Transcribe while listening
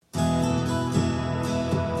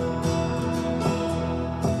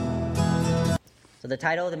the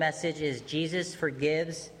title of the message is Jesus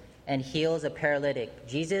Forgives and Heals a Paralytic.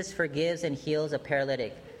 Jesus forgives and heals a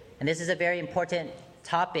paralytic. And this is a very important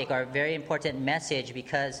topic, or a very important message,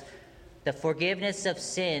 because the forgiveness of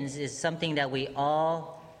sins is something that we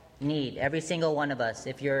all need, every single one of us.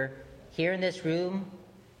 If you're here in this room,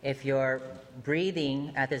 if you're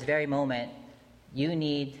breathing at this very moment, you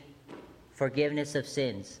need forgiveness of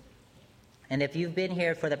sins. And if you've been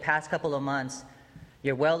here for the past couple of months,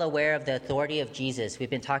 you're well aware of the authority of Jesus. We've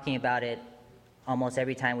been talking about it almost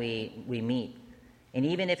every time we meet. And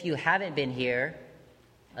even if you haven't been here,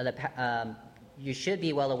 you should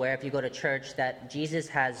be well aware, if you go to church, that Jesus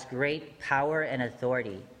has great power and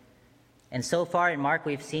authority. And so far in Mark,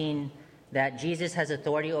 we've seen that Jesus has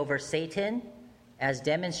authority over Satan, as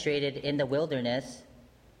demonstrated in the wilderness.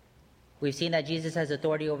 We've seen that Jesus has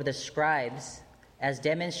authority over the scribes, as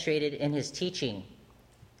demonstrated in his teaching.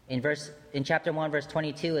 In chapter 1, verse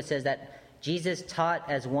 22, it says that Jesus taught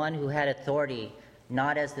as one who had authority,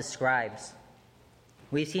 not as the scribes.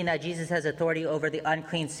 We've seen that Jesus has authority over the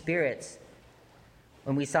unclean spirits,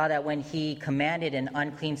 when we saw that when he commanded an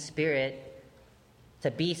unclean spirit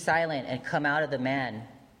to be silent and come out of the man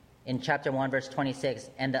in chapter 1, verse 26,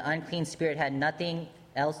 and the unclean spirit had nothing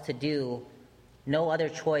else to do, no other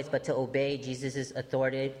choice but to obey Jesus'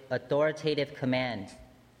 authoritative command.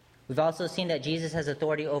 We've also seen that Jesus has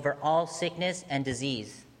authority over all sickness and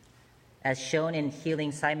disease, as shown in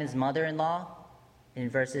healing Simon's mother-in-law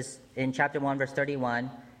in chapter 1, verse 31,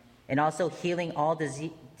 and also healing all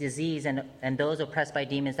disease and those oppressed by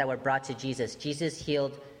demons that were brought to Jesus. Jesus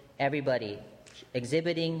healed everybody,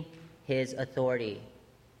 exhibiting his authority.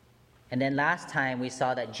 And then last time we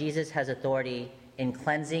saw that Jesus has authority in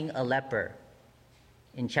cleansing a leper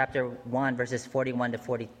in chapter 1, verses 41 to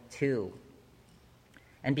 42.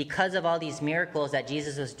 And because of all these miracles that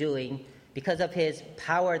Jesus was doing, because of his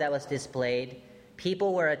power that was displayed,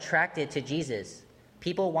 people were attracted to Jesus.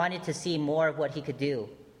 People wanted to see more of what he could do.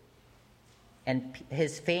 And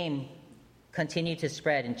his fame continued to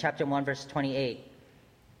spread. In chapter 1, verse 28,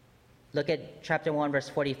 look at chapter 1, verse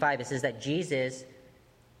 45. It says that Jesus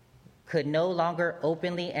could no longer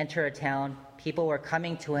openly enter a town. People were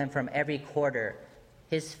coming to him from every quarter.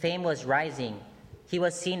 His fame was rising. He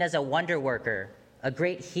was seen as a wonder worker, a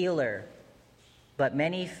great healer. But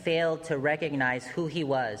many failed to recognize who he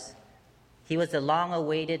was. He was the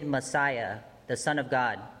long-awaited Messiah, the Son of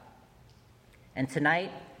God. And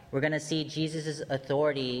tonight, we're going to see Jesus'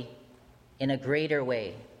 authority in a greater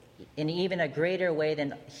way, in even a greater way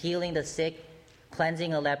than healing the sick,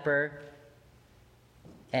 cleansing a leper,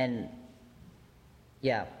 and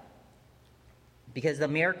because the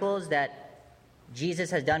miracles that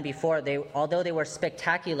Jesus has done before, although they were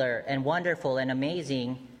spectacular and wonderful and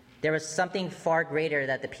amazing, there was something far greater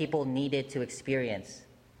that the people needed to experience.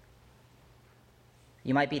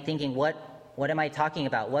 You might be thinking, what am I talking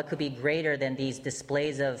about? What could be greater than these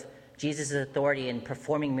displays of Jesus' authority in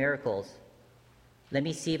performing miracles? Let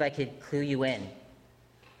me see if I could clue you in.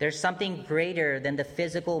 There's something greater than the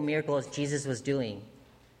physical miracles Jesus was doing.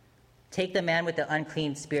 Take the man with the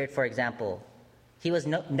unclean spirit, for example. He was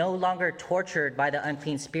no longer tortured by the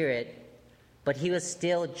unclean spirit, but he was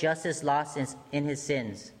still just as lost in his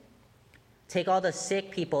sins. Take all the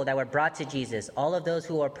sick people that were brought to Jesus, all of those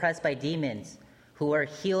who were oppressed by demons, who were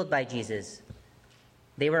healed by Jesus.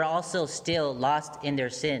 They were also still lost in their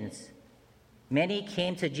sins. Many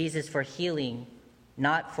came to Jesus for healing,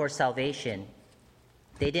 not for salvation.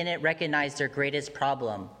 They didn't recognize their greatest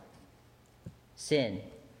problem, sin.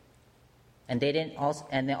 And they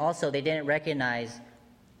didn't recognize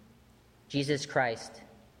Jesus Christ,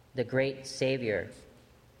 the great Savior.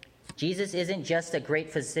 Jesus isn't just a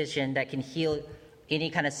great physician that can heal any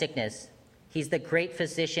kind of sickness. He's the great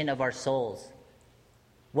physician of our souls.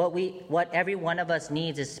 What every one of us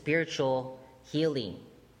needs is spiritual healing.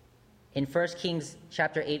 In 1 Kings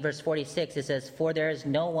chapter 8, verse 46, it says, "For there is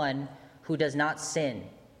no one who does not sin."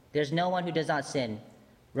 There's no one who does not sin.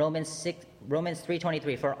 Romans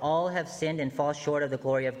 3:23, "For all have sinned and fall short of the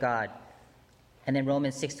glory of God." And then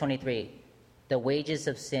Romans 6:23, "The wages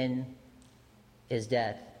of sin is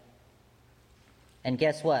death." And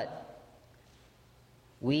guess what?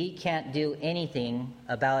 We can't do anything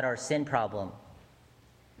about our sin problem.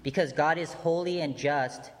 Because God is holy and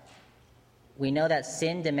just, we know that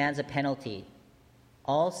sin demands a penalty.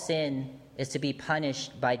 All sin is to be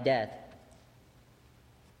punished by death.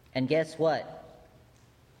 And guess what?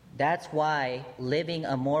 That's why living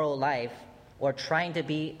a moral life, or trying to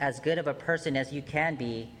be as good of a person as you can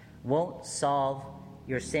be, won't solve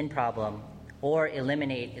your sin problem or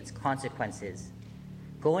eliminate its consequences.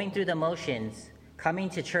 Going through the motions, coming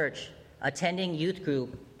to church, attending youth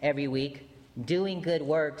group every week, doing good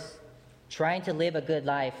works, trying to live a good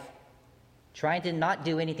life, trying to not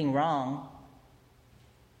do anything wrong,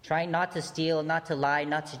 trying not to steal, not to lie,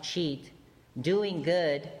 not to cheat, doing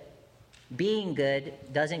good, being good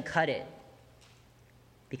doesn't cut it.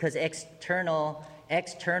 Because external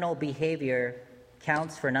behavior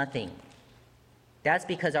counts for nothing. That's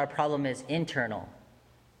because our problem is internal.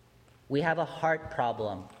 We have a heart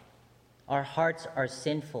problem. Our hearts are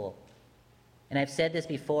sinful. And I've said this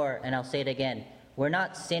before, and I'll say it again. We're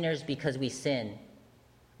not sinners because we sin.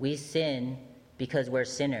 We sin because we're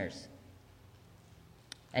sinners.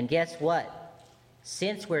 And guess what?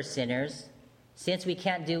 Since we're sinners, since we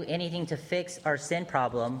can't do anything to fix our sin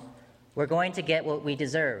problem, we're going to get what we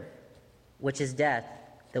deserve, which is death.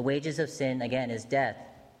 The wages of sin, again, is death.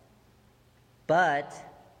 But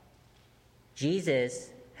Jesus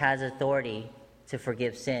has authority to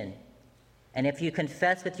forgive sin. And if you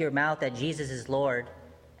confess with your mouth that Jesus is Lord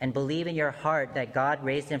and believe in your heart that God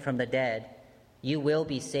raised him from the dead, you will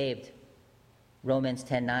be saved. Romans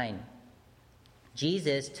 10:9.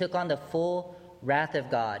 Jesus took on the full wrath of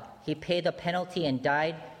God. He paid the penalty and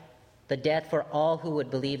died the death for all who would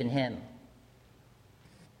believe in him.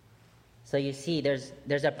 So you see,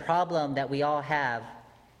 there's a problem that we all have,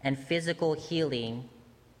 and physical healing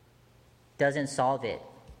doesn't solve it.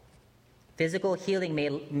 Physical healing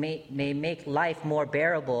may make life more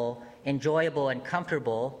bearable, enjoyable, and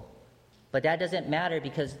comfortable, but that doesn't matter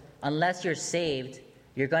because unless you're saved,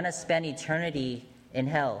 you're going to spend eternity in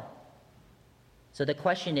hell. So the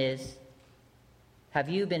question is, have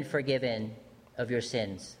you been forgiven of your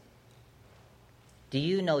sins? Do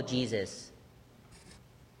you know Jesus?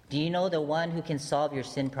 Do you know the one who can solve your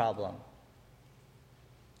sin problem?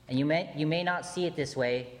 And you may not see it this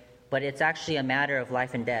way, but it's actually a matter of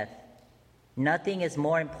life and death. Nothing is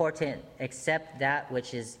more important except that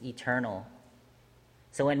which is eternal.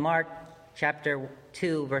 So in Mark chapter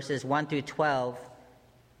 2, verses 1 through 12,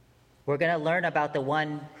 we're going to learn about the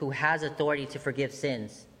one who has authority to forgive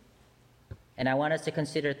sins. And I want us to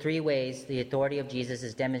consider 3 ways the authority of Jesus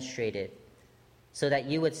is demonstrated so that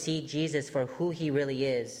you would see Jesus for who he really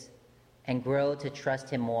is and grow to trust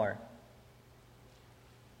him more.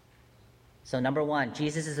 So number 1,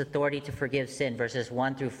 Jesus' authority to forgive sin, verses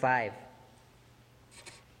 1 through 5.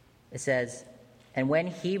 It says, "And when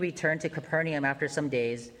he returned to Capernaum after some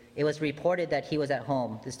days, it was reported that he was at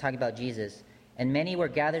home." This is talking about Jesus. "And many were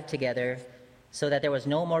gathered together so that there was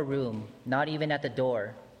no more room, not even at the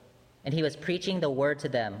door. And he was preaching the word to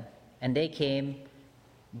them. And they came,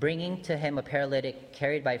 bringing to him a paralytic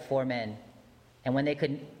carried by 4 men. And when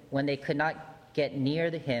they could not get near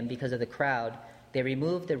him because of the crowd, they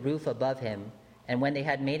removed the roof above him. And when they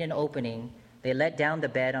had made an opening, they let down the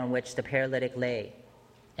bed on which the paralytic lay.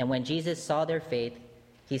 And when Jesus saw their faith,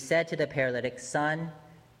 he said to the paralytic, 'Son,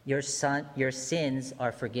 your sins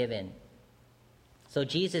are forgiven.'" So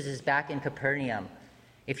Jesus is back in Capernaum.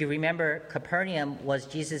 If you remember, Capernaum was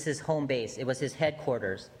Jesus' home base. It was his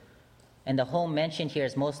headquarters. And the home mentioned here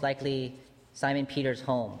is most likely Simon Peter's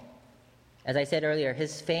home. As I said earlier,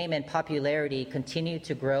 his fame and popularity continued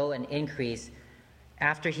to grow and increase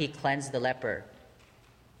after he cleansed the leper.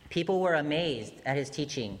 People were amazed at his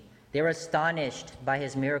teaching. They were astonished by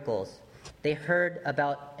his miracles. They heard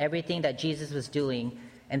about everything that Jesus was doing,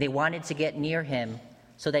 and they wanted to get near him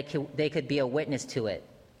so that they could be a witness to it.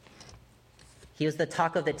 He was the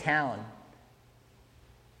talk of the town.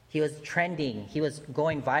 He was trending. He was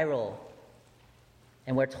going viral.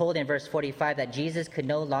 And we're told in verse 45 that Jesus could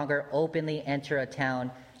no longer openly enter a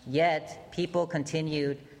town, yet people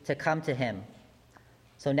continued to come to him.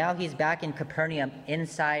 So now he's back in Capernaum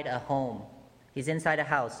inside a home. He's inside a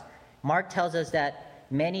house. Mark tells us that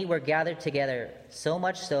many were gathered together, so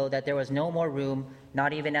much so that there was no more room,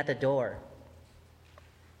 not even at the door.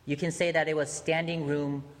 You can say that it was standing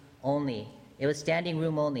room only. It was standing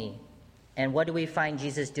room only. And what do we find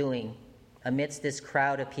Jesus doing amidst this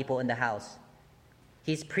crowd of people in the house?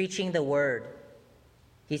 He's preaching the word.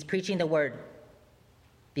 He's preaching the word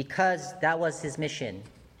because that was his mission,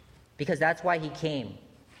 because that's why he came,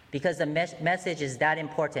 because the message is that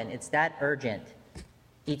important. It's that urgent.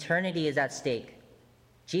 Eternity is at stake.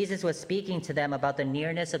 Jesus was speaking to them about the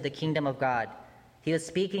nearness of the kingdom of God. He was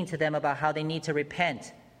speaking to them about how they need to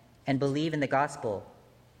repent and believe in the gospel.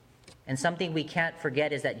 And something we can't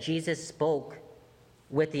forget is that Jesus spoke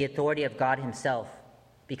with the authority of God himself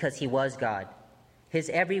because he was God. His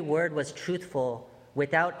every word was truthful,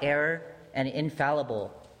 without error, and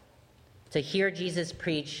infallible. To hear Jesus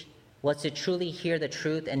preach was to truly hear the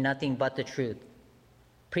truth and nothing but the truth.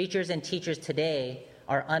 Preachers and teachers today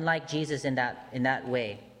are unlike Jesus in that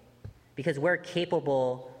way, because we're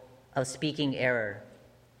capable of speaking error.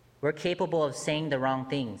 We're capable of saying the wrong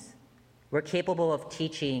things. We're capable of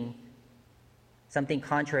teaching something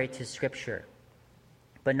contrary to Scripture.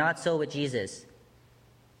 But not so with Jesus.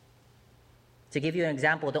 To give you an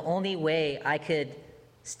example, the only way I could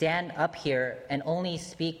stand up here and only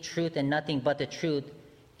speak truth and nothing but the truth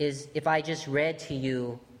is if I just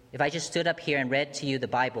stood up here and read to you the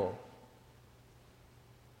Bible.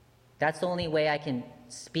 That's the only way I can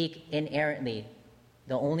speak inerrantly,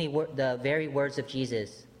 the very words of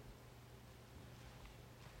Jesus.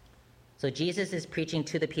 So Jesus is preaching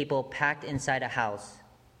to the people packed inside a house.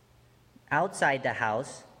 Outside the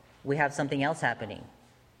house, we have something else happening.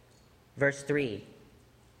 Verse 3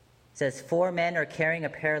 says, 4 men are carrying a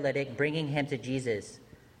paralytic, bringing him to Jesus.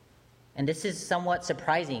 And this is somewhat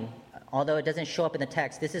surprising, although it doesn't show up in the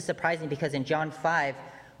text. This is surprising because in John 5,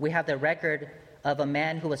 we have the record of a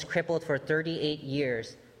man who was crippled for 38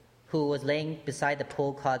 years, who was laying beside the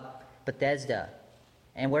pool called Bethesda.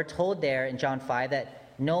 And we're told there in John 5 that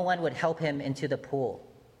no one would help him into the pool.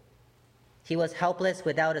 He was helpless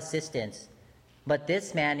without assistance. But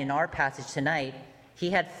this man in our passage tonight, he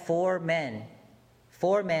had 4 men.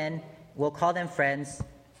 4 men, we'll call them friends,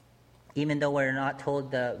 even though we're not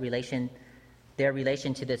told their relation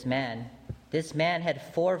to this man. This man had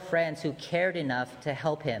 4 friends who cared enough to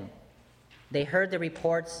help him. They heard the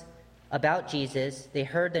reports about Jesus. They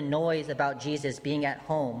heard the noise about Jesus being at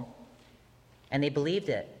home. And they believed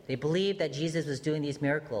it. They believed that Jesus was doing these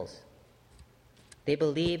miracles. They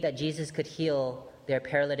believed that Jesus could heal their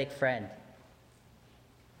paralytic friend.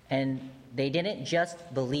 And they didn't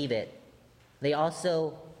just believe it. They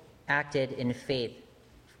also acted in faith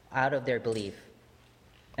out of their belief.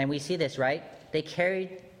 And we see this, right? They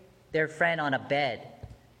carried their friend on a bed,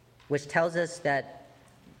 which tells us that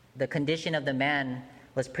the condition of the man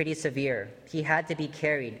was pretty severe. He had to be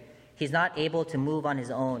carried. He's not able to move on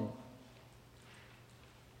his own.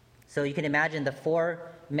 So you can imagine the 4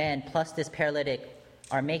 men plus this paralytic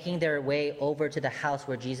are making their way over to the house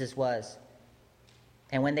where Jesus was.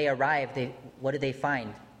 And when they arrive, what do they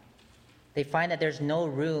find? They find that there's no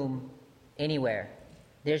room anywhere.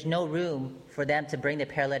 There's no room for them to bring the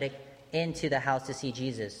paralytic into the house to see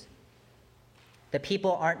Jesus. The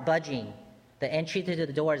people aren't budging. The entry to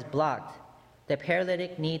the door is blocked. The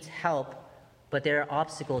paralytic needs help, but there are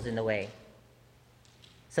obstacles in the way.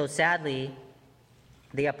 So sadly,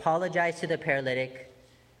 they apologize to the paralytic,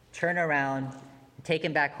 turn around, and take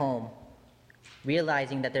him back home,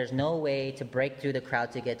 realizing that there's no way to break through the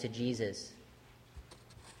crowd to get to Jesus.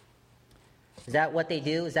 Is that what they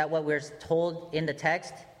do? Is that what we're told in the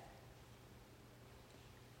text?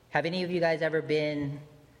 Have any of you guys ever been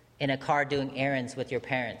in a car doing errands with your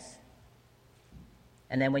parents?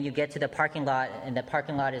 And then when you get to the parking lot, and the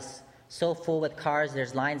parking lot is so full with cars,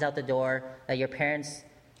 there's lines out the door, that your parents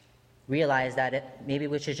realize that maybe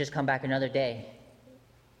we should just come back another day.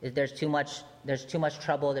 There's too much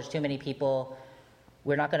trouble, there's too many people,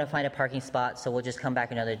 we're not going to find a parking spot, so we'll just come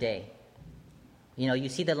back another day. You know, you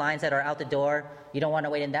see the lines that are out the door, you don't want to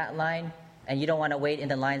wait in that line, and you don't want to wait in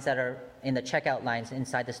the lines that are in the checkout lines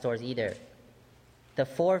inside the stores either. The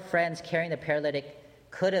 4 friends carrying the paralytic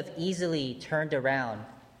could have easily turned around,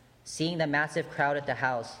 seeing the massive crowd at the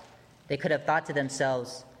house. They could have thought to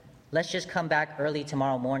themselves, let's just come back early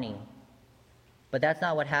tomorrow morning. But that's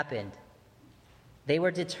not what happened. They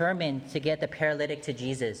were determined to get the paralytic to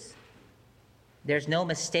Jesus. There's no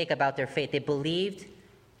mistake about their faith. They believed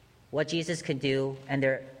what Jesus could do, and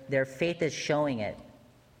their faith is showing it.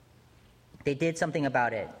 They did something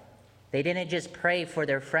about it. They didn't just pray for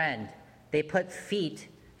their friend. They put feet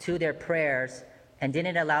to their prayers and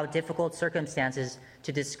didn't allow difficult circumstances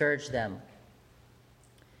to discourage them.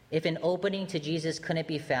 If an opening to Jesus couldn't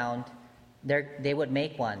be found, they would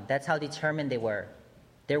make one. That's how determined they were.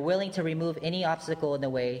 They're willing to remove any obstacle in the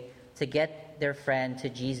way to get their friend to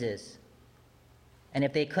Jesus. And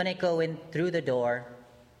if they couldn't go in through the door,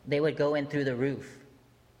 they would go in through the roof.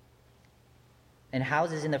 And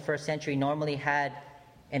houses in the first century normally had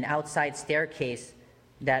an outside staircase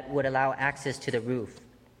that would allow access to the roof.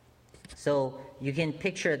 So you can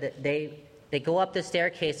picture that they go up the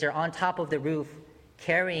staircase, they're on top of the roof,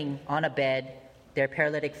 carrying on a bed their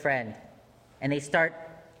paralytic friend, and they start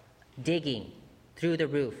digging through the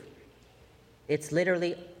roof. It's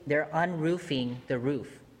literally, they're unroofing the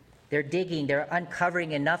roof. They're digging, they're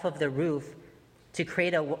uncovering enough of the roof to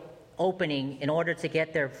create an opening in order to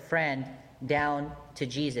get their friend down to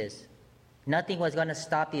Jesus. Nothing was going to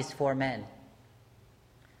stop these 4 men.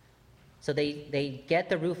 So they get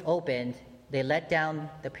the roof opened, they let down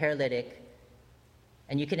the paralytic,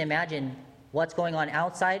 and you can imagine what's going on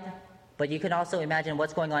outside, but you can also imagine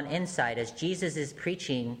what's going on inside as Jesus is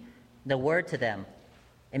preaching the word to them.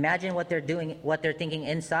 Imagine what they're doing, what they're thinking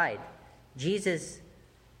inside. Jesus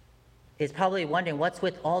is probably wondering, what's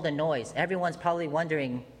with all the noise? Everyone's probably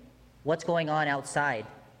wondering what's going on outside.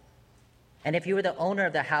 And if you were the owner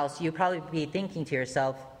of the house, you'd probably be thinking to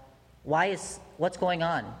yourself, what's going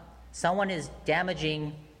on? Someone is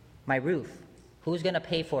damaging my roof. Who's going to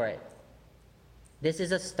pay for it? This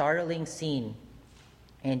is a startling scene,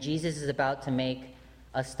 and Jesus is about to make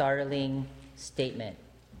a startling statement.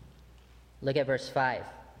 Look at verse 5.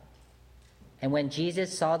 And when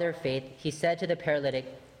Jesus saw their faith, he said to the paralytic,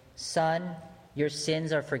 "Son, your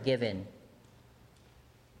sins are forgiven."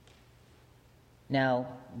 Now,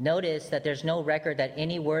 notice that there's no record that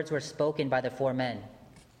any words were spoken by the four men.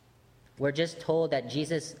 We're just told that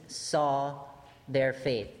Jesus saw their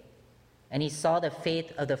faith, and he saw the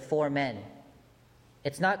faith of the four men.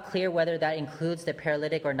 It's not clear whether that includes the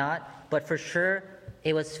paralytic or not, but for sure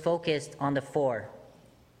it was focused on the four.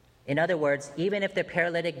 In other words, even if the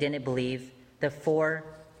paralytic didn't believe, the four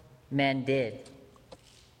men did.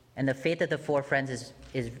 And the faith of the four friends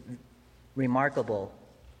is remarkable.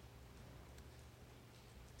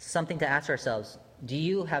 Something to ask ourselves: do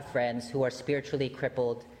you have friends who are spiritually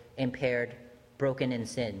crippled, impaired, broken in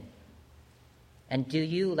sin? And do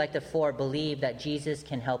you, like the four, believe that Jesus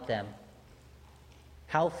can help them?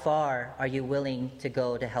 How far are you willing to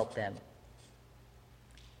go to help them?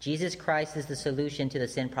 Jesus Christ is the solution to the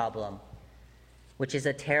sin problem, which is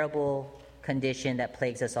a terrible condition that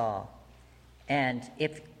plagues us all. And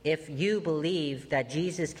if you believe that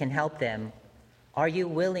Jesus can help them, are you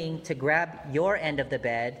willing to grab your end of the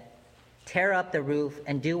bed, tear up the roof,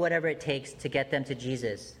 and do whatever it takes to get them to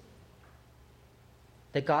Jesus?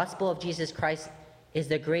 The gospel of Jesus Christ is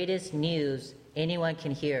the greatest news anyone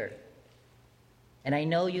can hear. And I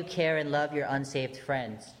know you care and love your unsaved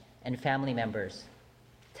friends and family members.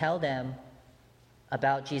 Tell them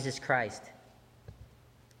about Jesus Christ.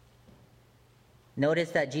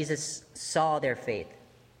 Notice that Jesus saw their faith.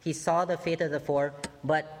 He saw the faith of the four,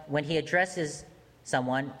 but when he addresses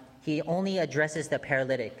someone, he only addresses the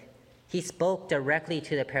paralytic. He spoke directly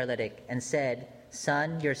to the paralytic and said,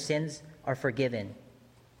 "Son, your sins are forgiven."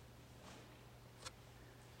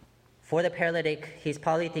 For the paralytic, he's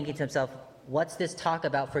probably thinking to himself, what's this talk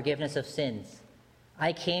about forgiveness of sins?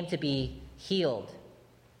 I came to be healed.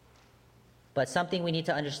 But something we need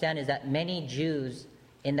to understand is that many Jews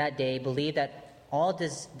in that day believed that all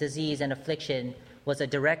disease and affliction was a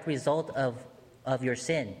direct result of your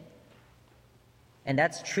sin. And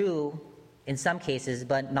that's true in some cases,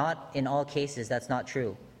 but not in all cases. That's not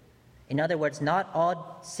true. In other words, not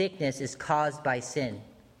all sickness is caused by sin.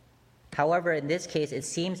 However, in this case, it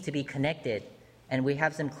seems to be connected, and we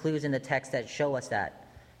have some clues in the text that show us that.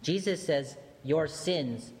 Jesus says, "Your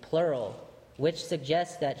sins," plural, which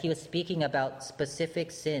suggests that he was speaking about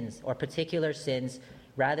specific sins or particular sins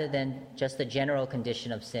rather than just the general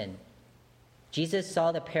condition of sin. Jesus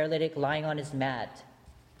saw the paralytic lying on his mat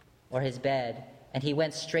or his bed, and he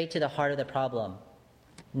went straight to the heart of the problem.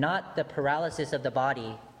 Not the paralysis of the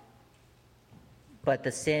body, but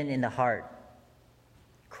the sin in the heart.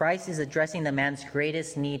 Christ is addressing the man's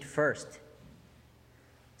greatest need first.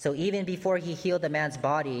 So even before he healed the man's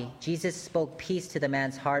body, Jesus spoke peace to the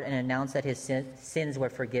man's heart and announced that his sins were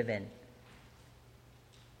forgiven.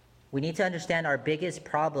 We need to understand our biggest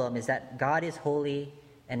problem is that God is holy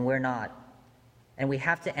and we're not. And we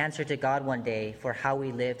have to answer to God one day for how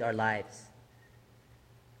we lived our lives.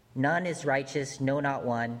 None is righteous, no, not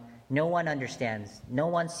one. No one understands. No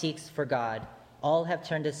one seeks for God. All have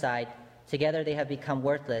turned aside. Together they have become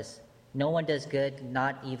worthless. No one does good,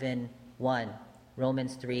 not even one.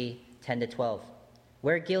 Romans 3:10-12.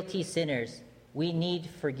 We're guilty sinners. We need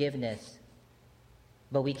forgiveness.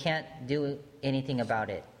 But we can't do anything about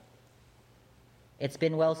it. It's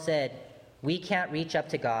been well said, we can't reach up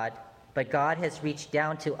to God, but God has reached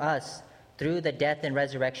down to us through the death and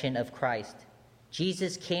resurrection of Christ.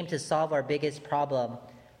 Jesus came to solve our biggest problem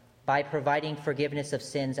by providing forgiveness of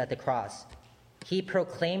sins at the cross. He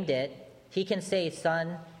proclaimed it. He can say,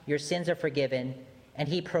 "Son, your sins are forgiven," and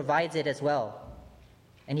he provides it as well.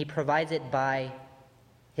 And he provides it by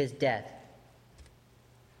his death.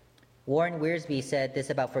 Warren Wiersbe said this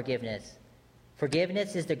about forgiveness.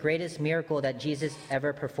 Forgiveness is the greatest miracle that Jesus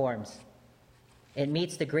ever performs. It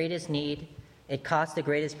meets the greatest need, it costs the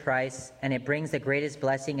greatest price, and it brings the greatest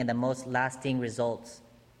blessing and the most lasting results.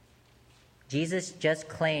 Jesus just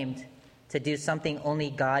claimed to do something only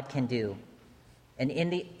God can do. And in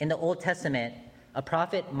the Old Testament, a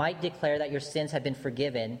prophet might declare that your sins have been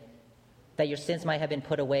forgiven, that your sins might have been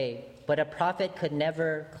put away, but a prophet could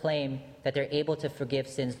never claim that they're able to forgive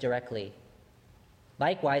sins directly.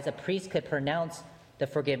 Likewise, a priest could pronounce the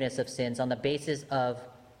forgiveness of sins on the basis of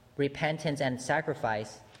repentance and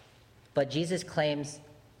sacrifice, but Jesus claims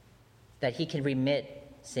that he can remit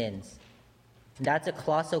sins. And that's a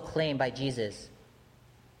colossal claim by Jesus.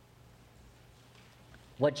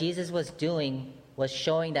 What Jesus was doing was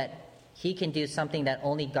showing that he can do something that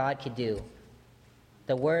only God could do.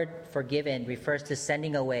 The word forgiven refers to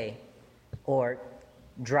sending away or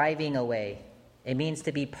driving away. It means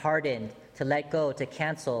to be pardoned, to let go, to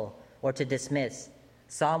cancel, or to dismiss.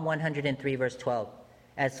 Psalm 103, verse 12.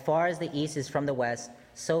 As far as the east is from the west,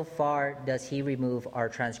 so far does he remove our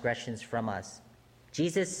transgressions from us.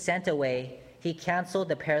 Jesus sent away, he canceled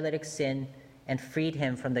the paralytic's sin and freed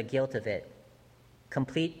him from the guilt of it.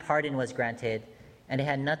 Complete pardon was granted, and it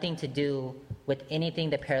had nothing to do with anything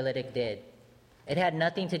the paralytic did. It had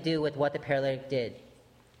nothing to do with what the paralytic did.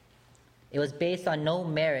 It was based on no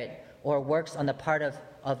merit or works on the part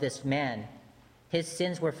of this man. His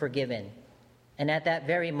sins were forgiven. And at that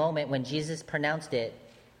very moment when Jesus pronounced it,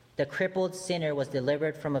 the crippled sinner was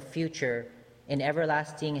delivered from a future in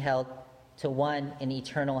everlasting hell to one in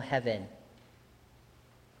eternal heaven.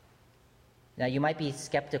 Now, you might be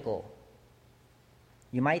skeptical.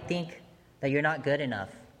 You might think that you're not good enough.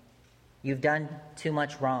 You've done too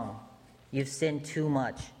much wrong. You've sinned too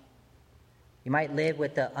much. You might live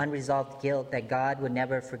with the unresolved guilt that God would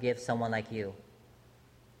never forgive someone like you.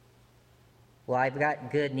 Well, I've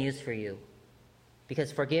got good news for you.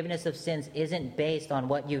 Because forgiveness of sins isn't based on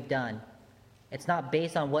what you've done. It's not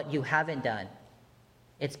based on what you haven't done.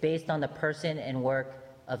 It's based on the person and work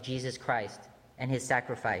of Jesus Christ and his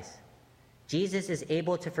sacrifice. Jesus is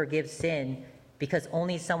able to forgive sin because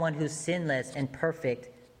only someone who's sinless and perfect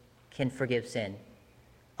can forgive sin.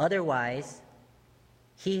 Otherwise,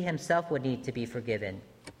 he himself would need to be forgiven.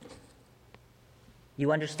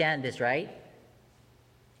 You understand this, right?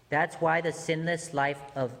 That's why the sinless life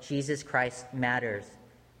of Jesus Christ matters.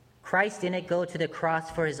 Christ didn't go to the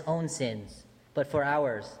cross for his own sins, but for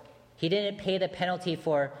ours. He didn't pay the penalty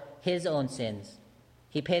for his own sins.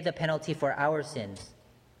 He paid the penalty for our sins.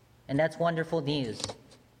 And that's wonderful news.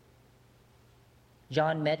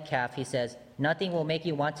 John Metcalf, he says, nothing will make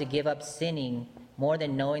you want to give up sinning more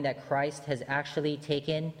than knowing that Christ has actually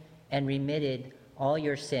taken and remitted all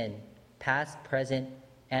your sin, past, present,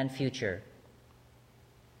 and future.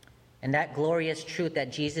 And that glorious truth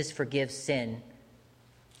that Jesus forgives sin,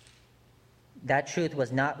 that truth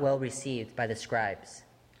was not well received by the scribes.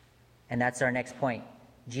 And that's our next point,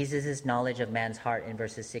 Jesus' knowledge of man's heart in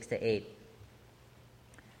verses 6 to 8.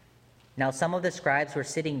 Now some of the scribes were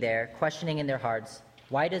sitting there, questioning in their hearts,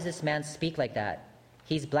 why does this man speak like that?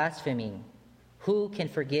 He's blaspheming. Who can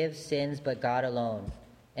forgive sins but God alone?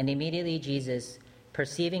 And immediately Jesus,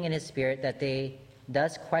 perceiving in his spirit that they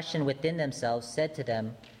thus questioned within themselves, said to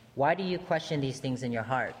them, why do you question these things in your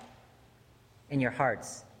heart, in your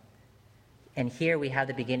hearts? And here we have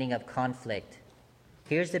the beginning of conflict.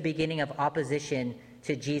 Here's the beginning of opposition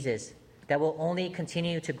to Jesus that will only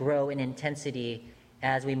continue to grow in intensity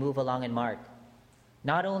as we move along in Mark.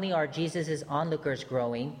 Not only are Jesus' onlookers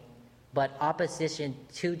growing, but opposition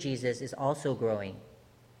to Jesus is also growing.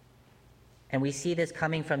 And we see this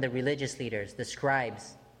coming from the religious leaders, the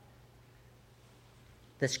scribes.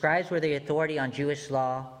 The scribes were the authority on Jewish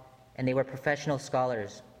law, and they were professional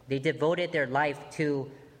scholars. They devoted their life to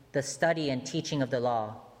the study and teaching of the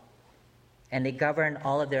law, and they governed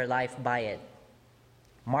all of their life by it.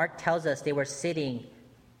 Mark tells us they were sitting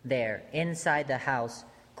there inside the house,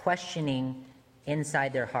 questioning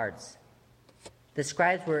inside their hearts. The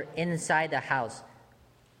scribes were inside the house,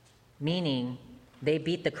 meaning they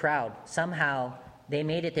beat the crowd. Somehow they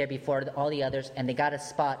made it there before all the others, and they got a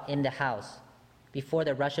spot in the house before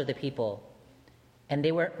the rush of the people. And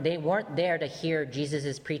they weren't there to hear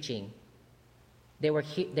Jesus' preaching. They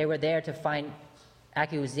were there to find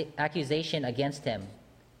accusation against him.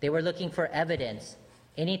 They were looking for evidence,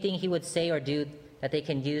 anything he would say or do that they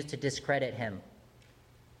can use to discredit him.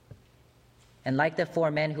 And like the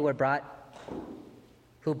four men who brought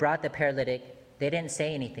the paralytic, they didn't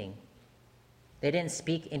say anything. They didn't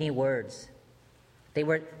speak any words.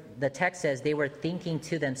 The text says they were thinking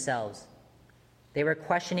to themselves. They were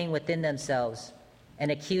questioning within themselves and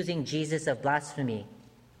accusing Jesus of blasphemy,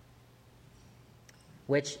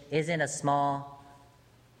 which isn't a small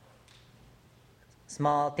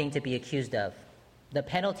thing to be accused of. The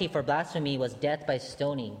penalty for blasphemy was death by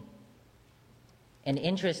stoning. And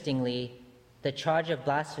interestingly, the charge of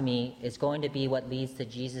blasphemy is going to be what leads to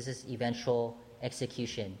Jesus' eventual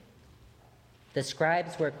execution. The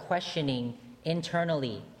scribes were questioning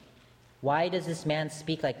internally, why does this man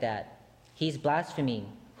speak like that? He's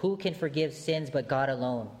blaspheming. Who can forgive sins but God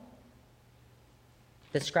alone?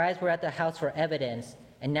 The scribes were at the house for evidence,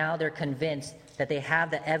 and now they're convinced that they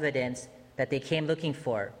have the evidence that they came looking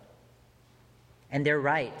for. And they're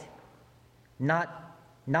right. Not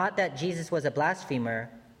that Jesus was a blasphemer,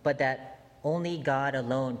 but that only God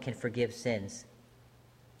alone can forgive sins.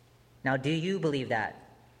 Now, do you believe that?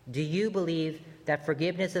 Do you believe that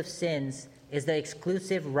forgiveness of sins is the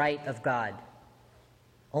exclusive right of God?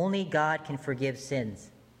 Only God can forgive sins.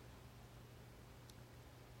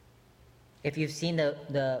 If you've seen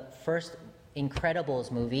the first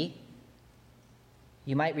Incredibles movie,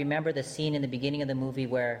 you might remember the scene in the beginning of the movie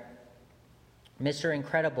where Mr.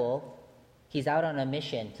 Incredible, he's out on a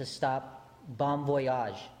mission to stop Bon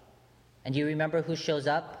Voyage. And do you remember who shows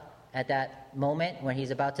up at that moment when he's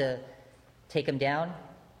about to take him down?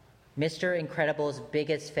 Mr. Incredible's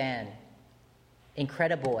biggest fan,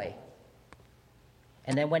 Incrediboy.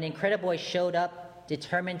 And then when Incrediboy showed up,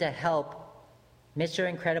 determined to help, Mr.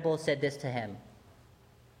 Incredible said this to him: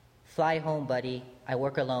 "Fly home, buddy, I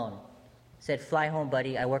work alone." Said, "Fly home,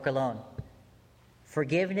 buddy, I work alone."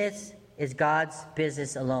 Forgiveness is God's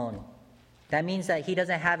business alone. That means that he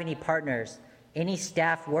doesn't have any partners, any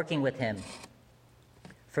staff working with him.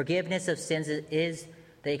 Forgiveness of sins is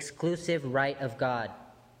the exclusive right of God.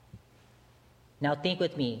 Now think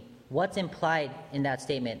with me, what's implied in that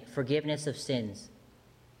statement, forgiveness of sins?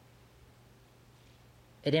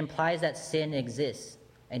 It implies that sin exists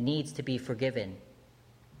and needs to be forgiven.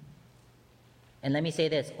 And let me say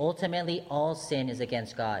this, ultimately all sin is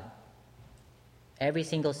against God. Every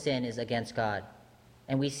single sin is against God.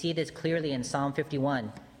 And we see this clearly in Psalm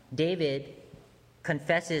 51. David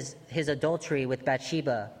confesses his adultery with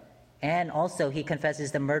Bathsheba, and also he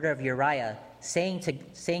confesses the murder of Uriah, saying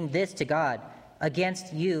this to God: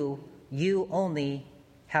 "Against you, you only,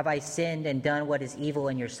 have I sinned and done what is evil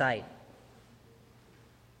in your sight."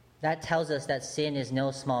 That tells us that sin is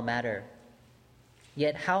no small matter.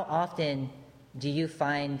 Yet how often do you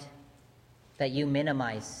find that you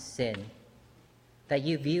minimize sin? That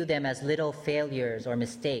you view them as little failures or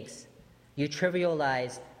mistakes? You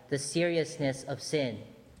trivialize the seriousness of sin.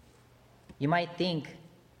 You might think,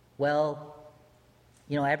 well,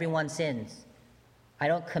 everyone sins. I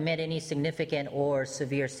don't commit any significant or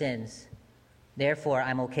severe sins. Therefore,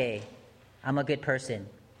 I'm okay. I'm a good person.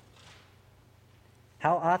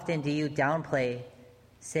 How often do you downplay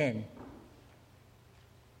sin?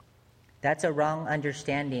 That's a wrong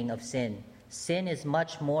understanding of sin. Sin is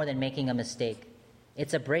much more than making a mistake.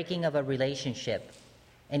 It's a breaking of a relationship.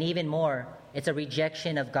 And even more, it's a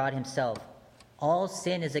rejection of God himself. All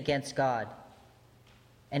sin is against God.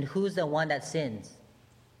 And who's the one that sins?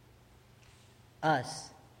 Us.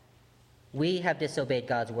 We have disobeyed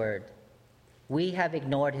God's word. We have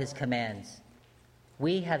ignored his commands.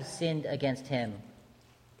 We have sinned against him.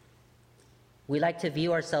 We like to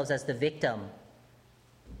view ourselves as the victim,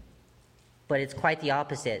 but it's quite the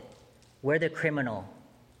opposite. We're the criminal,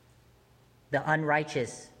 the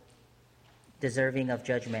unrighteous, deserving of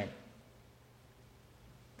judgment.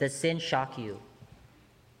 Does sin shock you?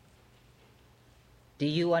 Do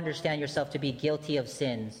you understand yourself to be guilty of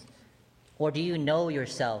sins, or do you know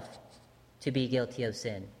yourself to be guilty of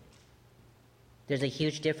sin? There's a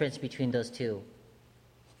huge difference between those two.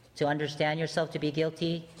 To understand yourself to be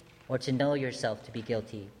guilty, or to know yourself to be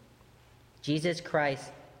guilty. Jesus Christ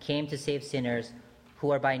came to save sinners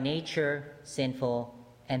who are by nature sinful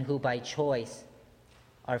and who by choice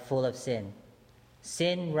are full of sin.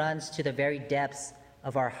 Sin runs to the very depths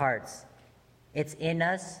of our hearts. It's in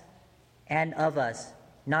us and of us,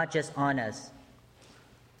 not just on us.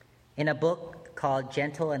 In a book called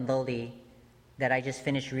Gentle and Lowly that I just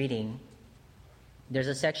finished reading, there's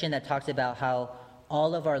a section that talks about how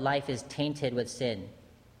all of our life is tainted with sin.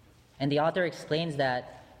 And the author explains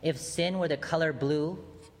that if sin were the color blue,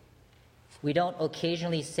 we don't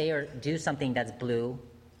occasionally say or do something that's blue.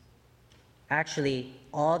 Actually,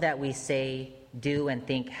 all that we say, do, and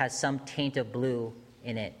think has some taint of blue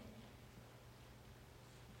in it.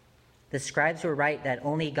 The scribes were right that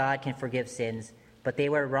only God can forgive sins, but they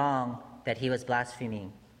were wrong that he was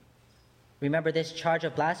blaspheming. Remember, this charge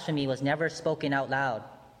of blasphemy was never spoken out loud.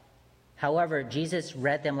 However, Jesus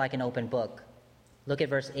read them like an open book. Look at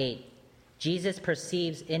verse 8. Jesus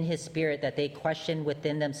perceives in his spirit that they questioned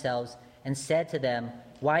within themselves and said to them,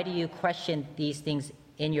 "Why do you question these things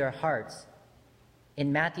in your hearts?"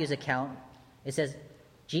 In Matthew's account, it says,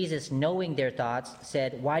 Jesus, knowing their thoughts,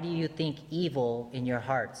 said, "Why do you think evil in your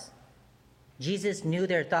hearts?" Jesus knew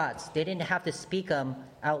their thoughts. They didn't have to speak them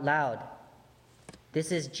out loud.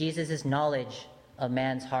 This is Jesus' knowledge of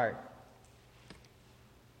man's heart.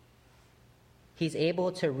 He's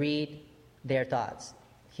able to read their thoughts.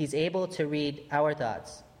 He's able to read our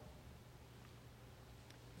thoughts.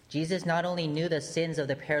 Jesus not only knew the sins of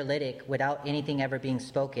the paralytic without anything ever being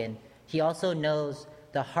spoken, he also knows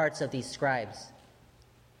the hearts of these scribes.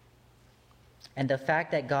 And the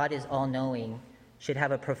fact that God is all-knowing should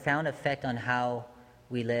have a profound effect on how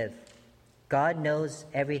we live. God knows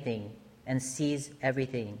everything and sees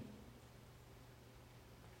everything.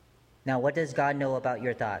 Now, what does God know about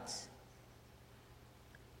your thoughts?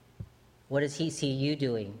 What does he see you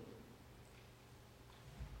doing?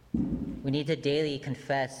 We need to daily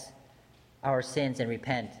confess our sins and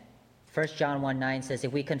repent. 1 John 1:9 says,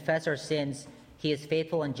 if we confess our sins, he is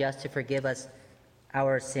faithful and just to forgive us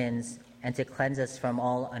our sins and to cleanse us from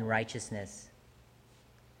all unrighteousness.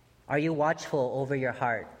 Are you watchful over your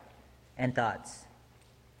heart and thoughts?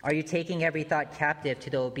 Are you taking every thought captive to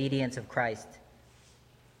the obedience of Christ?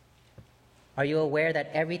 Are you aware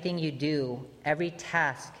that everything you do, every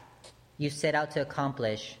task you set out to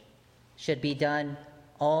accomplish, should be done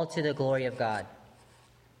all to the glory of God?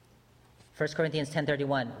 1 Corinthians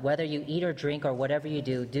 10:31, whether you eat or drink or whatever you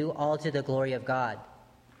do all to the glory of God.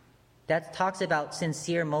 That talks about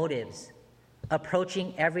sincere motives,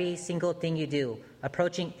 approaching every single thing you do,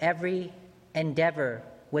 approaching every endeavor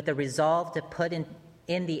with the resolve to put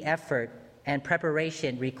in the effort and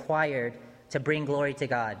preparation required to bring glory to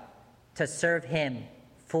God, to serve him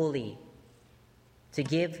fully, to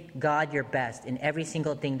give God your best in every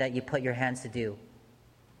single thing that you put your hands to do.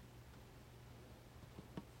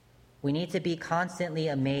 We need to be constantly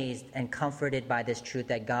amazed and comforted by this truth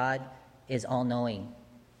that God is all-knowing.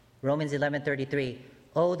 Romans 11:33,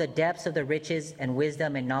 oh, the depths of the riches and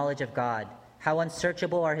wisdom and knowledge of God. How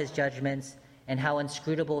unsearchable are his judgments and how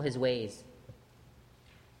inscrutable his ways.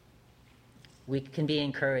 We can be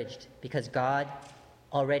encouraged because God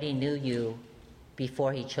already knew you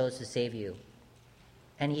before he chose to save you.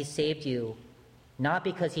 And he saved you not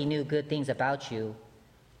because he knew good things about you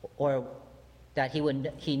or that he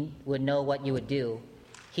would know what you would do.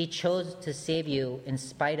 He chose to save you in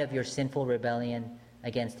spite of your sinful rebellion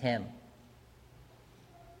against him.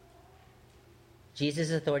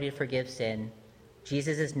 Jesus' authority to forgive sin,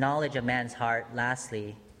 Jesus' knowledge of man's heart,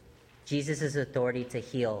 lastly, Jesus' authority to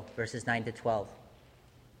heal, verses 9-12.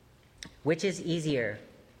 Which is easier,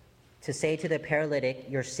 to say to the paralytic,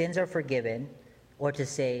 your sins are forgiven, or to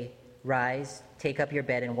say, rise, take up your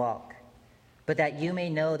bed and walk? But that you may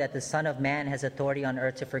know that the Son of Man has authority on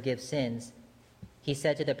earth to forgive sins, he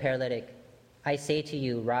said to the paralytic, I say to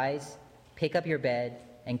you, rise, pick up your bed,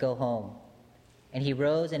 and go home. And he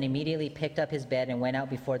rose and immediately picked up his bed and went out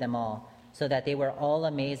before them all, so that they were all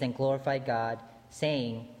amazed and glorified God,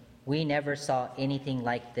 saying, we never saw anything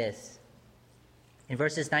like this. In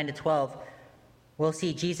verses 9-12, we'll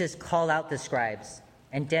see Jesus call out the scribes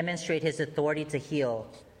and demonstrate his authority to heal,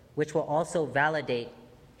 which will also validate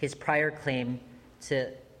his prior claim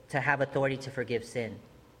to have authority to forgive sin.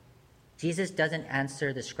 Jesus doesn't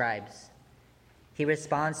answer the scribes. He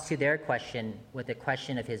responds to their question with a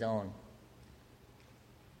question of his own.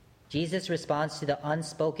 Jesus responds to the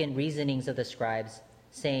unspoken reasonings of the scribes,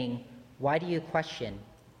 saying, why do you question?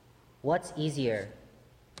 What's easier,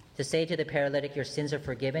 to say to the paralytic, your sins are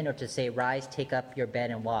forgiven, or to say, rise, take up your bed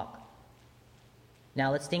and walk?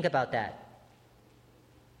 Now let's think about that.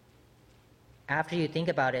 After you think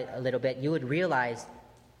about it a little bit, you would realize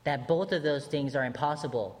that both of those things are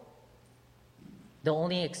impossible. The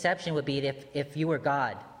only exception would be if you were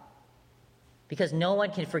God. Because no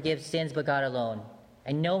one can forgive sins but God alone.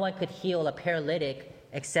 And no one could heal a paralytic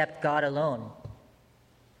except God alone.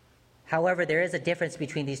 However, there is a difference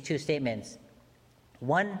between these two statements.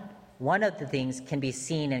 One of the things can be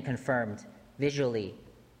seen and confirmed visually,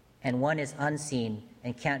 and one is unseen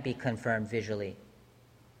and can't be confirmed visually.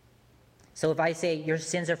 So if I say your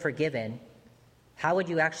sins are forgiven, how would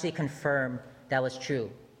you actually confirm that was true?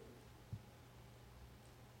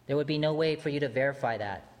 There would be no way for you to verify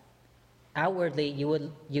that. Outwardly, you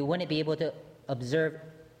wouldn't be able to observe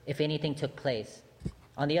if anything took place.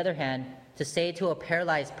 On the other hand, to say to a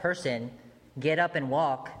paralyzed person, get up and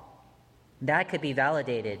walk, that could be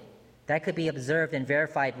validated. That could be observed and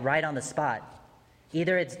verified right on the spot.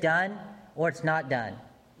 Either it's done or it's not done.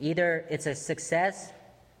 Either it's a success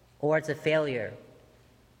or it's a failure.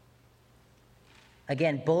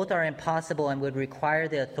 Again, both are impossible and would require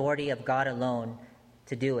the authority of God alone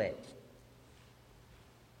to do it.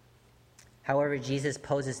 However, Jesus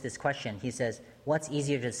poses this question. He says, what's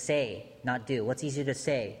easier to say, not do? What's easier to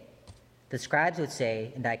say? The scribes would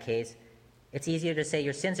say, in that case, it's easier to say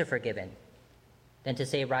your sins are forgiven than to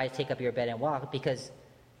say, rise, take up your bed and walk, because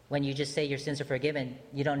when you just say your sins are forgiven,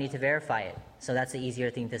 you don't need to verify it. So that's the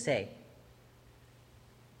easier thing to say.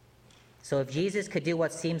 So if Jesus could do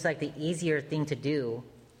what seems like the easier thing to do,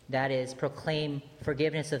 that is, proclaim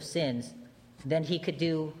forgiveness of sins, then he could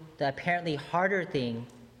do the apparently harder thing,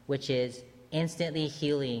 which is instantly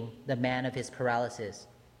healing the man of his paralysis.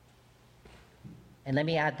 And let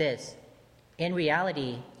me add this. In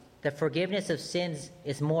reality, the forgiveness of sins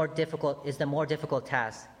is the more difficult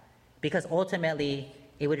task, because ultimately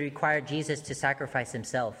it would require Jesus to sacrifice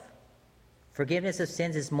himself. Forgiveness of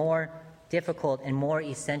sins is more difficult and more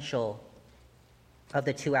essential of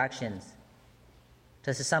the two actions.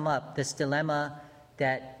 Just to sum up, this dilemma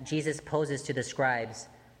that Jesus poses to the scribes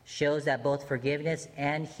shows that both forgiveness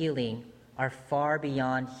and healing are far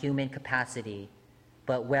beyond human capacity,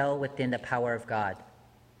 but well within the power of God.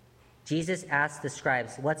 Jesus asks the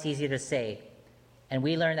scribes, what's easier to say? And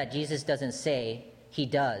we learn that Jesus doesn't say, he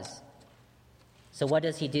does. So what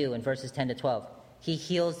does he do in verses 10 to 12? He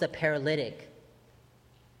heals the paralytic.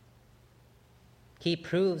 He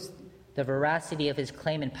proves the veracity of his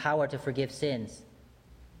claim and power to forgive sins.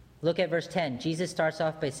 Look at verse 10. Jesus starts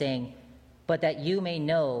off by saying, but that you may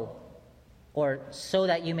know, or so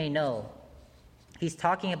that you may know. He's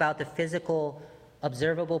talking about the physical,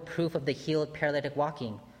 observable proof of the healed paralytic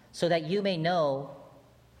walking. So that you may know,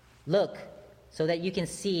 look, so that you can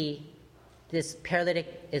see this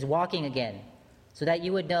paralytic is walking again. So that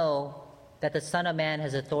you would know that the Son of Man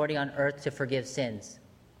has authority on earth to forgive sins.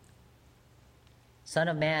 Son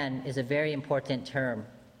of Man is a very important term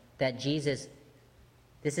that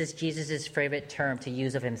this is Jesus' favorite term to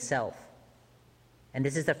use of himself. And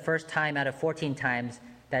this is the first time out of 14 times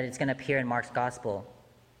that it's going to appear in Mark's gospel.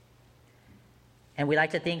 And we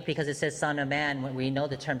like to think, because it says Son of Man, when we know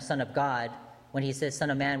the term Son of God, when he says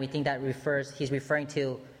Son of Man, we think that he's referring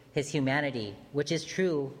to his humanity, which is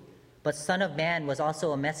true, but Son of Man was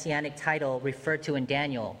also a messianic title referred to in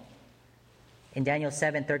Daniel. In Daniel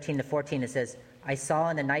 7:13-14, it says, I saw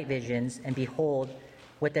in the night visions, and behold,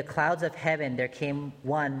 with the clouds of heaven there came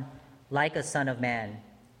one like a Son of Man,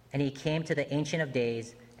 and he came to the Ancient of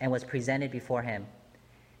Days and was presented before him.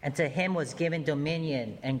 And to him was given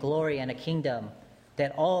dominion and glory and a kingdom,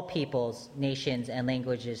 that all peoples, nations, and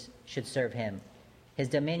languages should serve him. His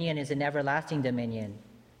dominion is an everlasting dominion,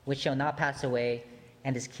 which shall not pass away,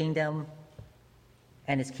 and his kingdom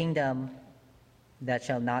that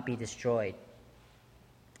shall not be destroyed.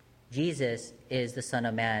 Jesus is the Son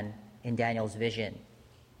of Man in Daniel's vision.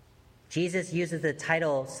 Jesus uses the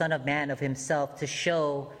title Son of Man of himself to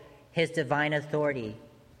show his divine authority.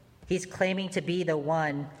 He's claiming to be the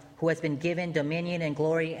one who has been given dominion and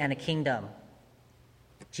glory and a kingdom.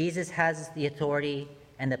 Jesus has the authority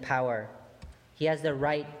and the power. He has the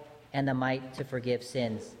right and the might to forgive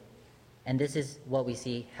sins. And this is what we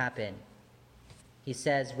see happen. He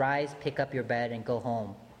says, rise, pick up your bed, and go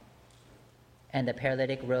home. And the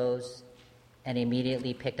paralytic rose and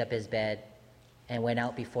immediately picked up his bed and went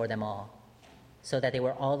out before them all, so that they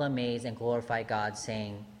were all amazed and glorified God,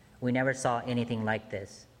 saying, we never saw anything like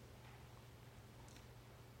this.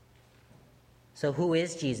 So who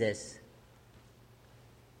is Jesus?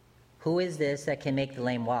 Who is this that can make the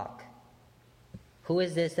lame walk? Who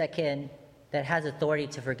is this that has authority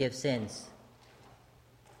to forgive sins?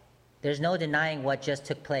 There's no denying what just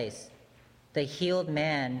took place. The healed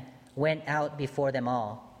man went out before them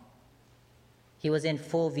all. He was in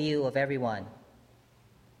full view of everyone.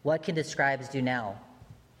 What can the scribes do now?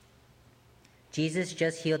 Jesus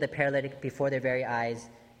just healed the paralytic before their very eyes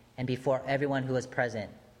and before everyone who was present.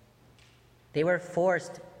 They were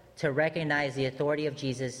forced to recognize the authority of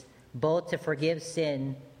Jesus, both to forgive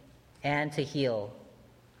sin and to heal.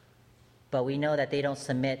 But we know that they don't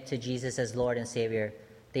submit to Jesus as Lord and Savior.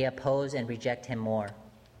 They oppose and reject him more.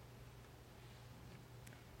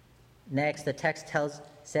 Next, the text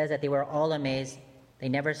says that they were all amazed. They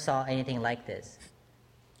never saw anything like this.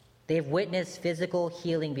 They've witnessed physical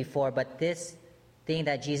healing before, but this thing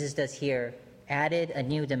that Jesus does here added a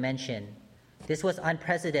new dimension. This was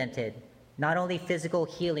unprecedented. Not only physical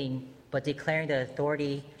healing, but declaring the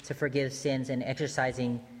authority to forgive sins and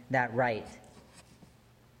exercising that right.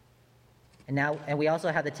 And we also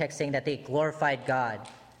have the text saying that they glorified God.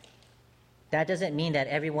 That doesn't mean that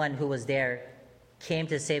everyone who was there came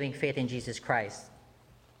to saving faith in Jesus Christ.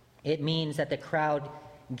 It means that the crowd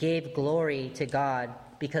gave glory to God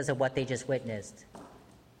because of what they just witnessed.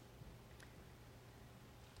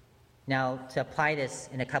 Now, to apply this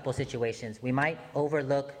in a couple situations,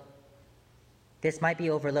 this might be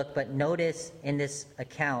overlooked, but notice in this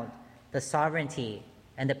account the sovereignty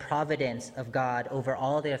and the providence of God over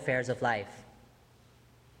all the affairs of life.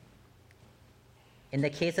 In the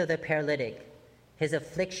case of the paralytic, his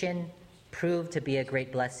affliction proved to be a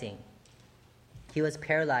great blessing. He was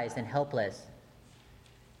paralyzed and helpless.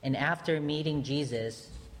 And after meeting Jesus,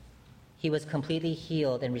 he was completely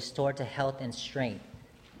healed and restored to health and strength.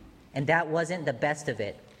 And that wasn't the best of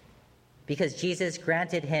it, because Jesus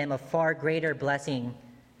granted him a far greater blessing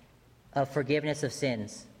of forgiveness of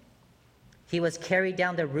sins. He was carried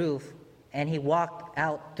down the roof, and he walked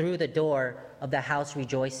out through the door of the house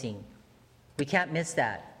rejoicing. We can't miss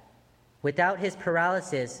that. Without his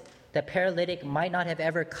paralysis, the paralytic might not have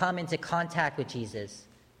ever come into contact with Jesus.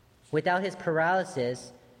 Without his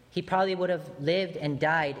paralysis, he probably would have lived and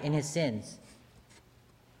died in his sins.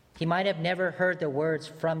 He might have never heard the words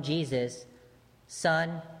from Jesus,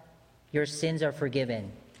 "Son, your sins are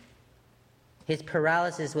forgiven." His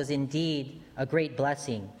paralysis was indeed a great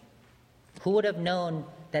blessing. Who would have known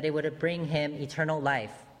that it would bring him eternal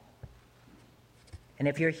life? And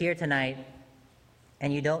if you're here tonight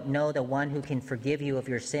and you don't know the one who can forgive you of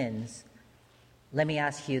your sins, let me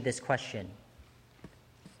ask you this question.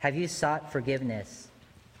 Have you sought forgiveness?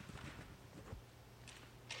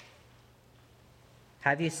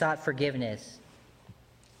 Have you sought forgiveness?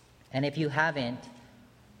 And if you haven't,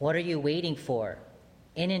 what are you waiting for?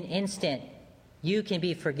 In an instant, you can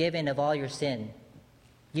be forgiven of all your sin.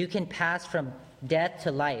 You can pass from death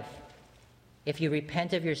to life. If you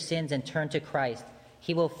repent of your sins and turn to Christ,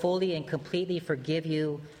 he will fully and completely forgive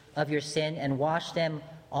you of your sin and wash them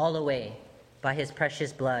all away by his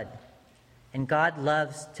precious blood. And God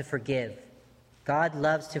loves to forgive. God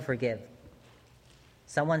loves to forgive.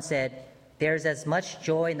 Someone said, "There's as much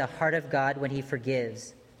joy in the heart of God when he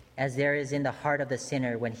forgives as there is in the heart of the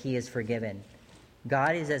sinner when he is forgiven."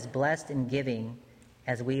 God is as blessed in giving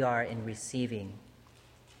as we are in receiving.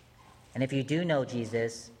 And if you do know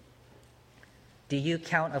Jesus, do you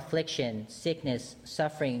count affliction, sickness,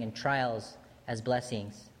 suffering, and trials as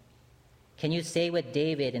blessings? Can you say with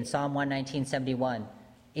David in Psalm 119:71,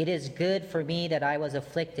 "It is good for me that I was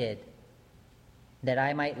afflicted, that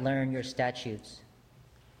I might learn your statutes"?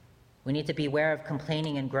 We need to beware of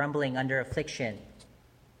complaining and grumbling under affliction.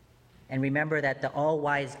 And remember that the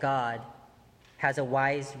all-wise God has a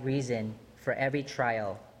wise reason for every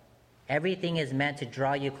trial. Everything is meant to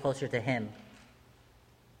draw you closer to him.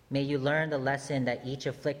 May you learn the lesson that each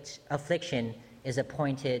affliction is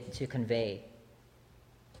appointed to convey.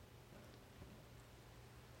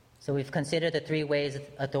 So we've considered the three ways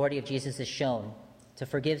authority of Jesus is shown: to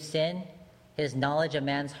forgive sin, his knowledge of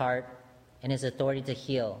man's heart, and his authority to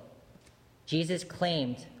heal. Jesus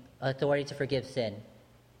claimed authority to forgive sin.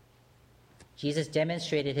 Jesus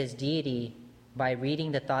demonstrated his deity by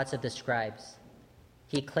reading the thoughts of the scribes.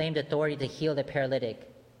 He claimed authority to heal the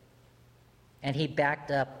paralytic, and he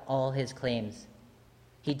backed up all his claims.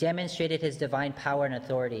 He demonstrated his divine power and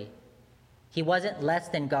authority. He wasn't less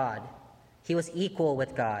than God. He was equal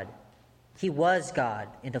with God. He was God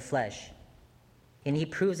in the flesh, and he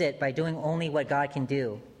proves it by doing only what God can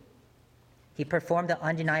do. He performed the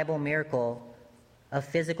undeniable miracle of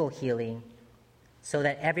physical healing so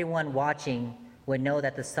that everyone watching would know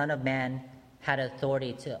that the Son of Man had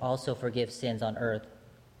authority to also forgive sins on earth.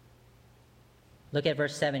 Look at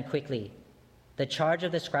verse 7 quickly. The charge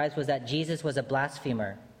of the scribes was that Jesus was a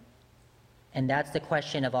blasphemer. And that's the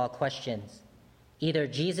question of all questions. Either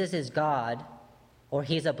Jesus is God or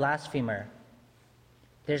he's a blasphemer.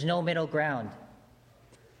 There's no middle ground.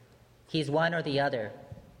 He's one or the other.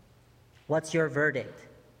 What's your verdict?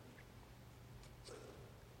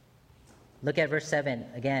 Look at verse 7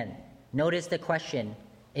 again. Notice the question.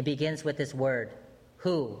 It begins with this word,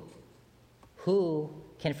 who? Who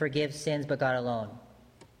can forgive sins but God alone?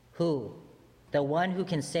 Who? The one who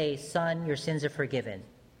can say, "Son, your sins are forgiven."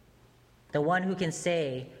 The one who can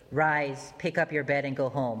say, "Rise, pick up your bed and go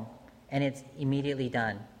home," and it's immediately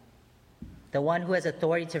done. The one who has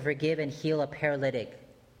authority to forgive and heal a paralytic.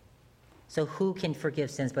 So who can forgive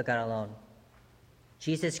sins but God alone?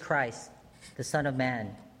 Jesus Christ, the Son of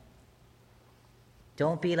Man.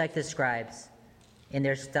 Don't be like the scribes in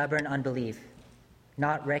their stubborn unbelief,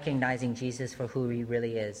 not recognizing Jesus for who he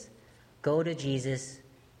really is. Go to Jesus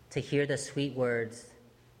to hear the sweet words,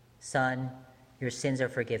 "Son, your sins are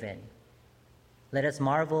forgiven." Let us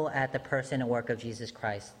marvel at the person and work of Jesus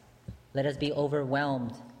Christ. Let us be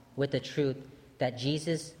overwhelmed with the truth that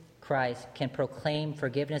Jesus Christ can proclaim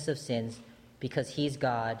forgiveness of sins because he's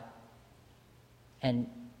God. And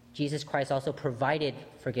Jesus Christ also provided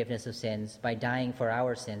forgiveness of sins by dying for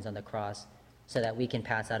our sins on the cross so that we can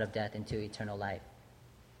pass out of death into eternal life.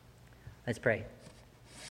 Let's pray.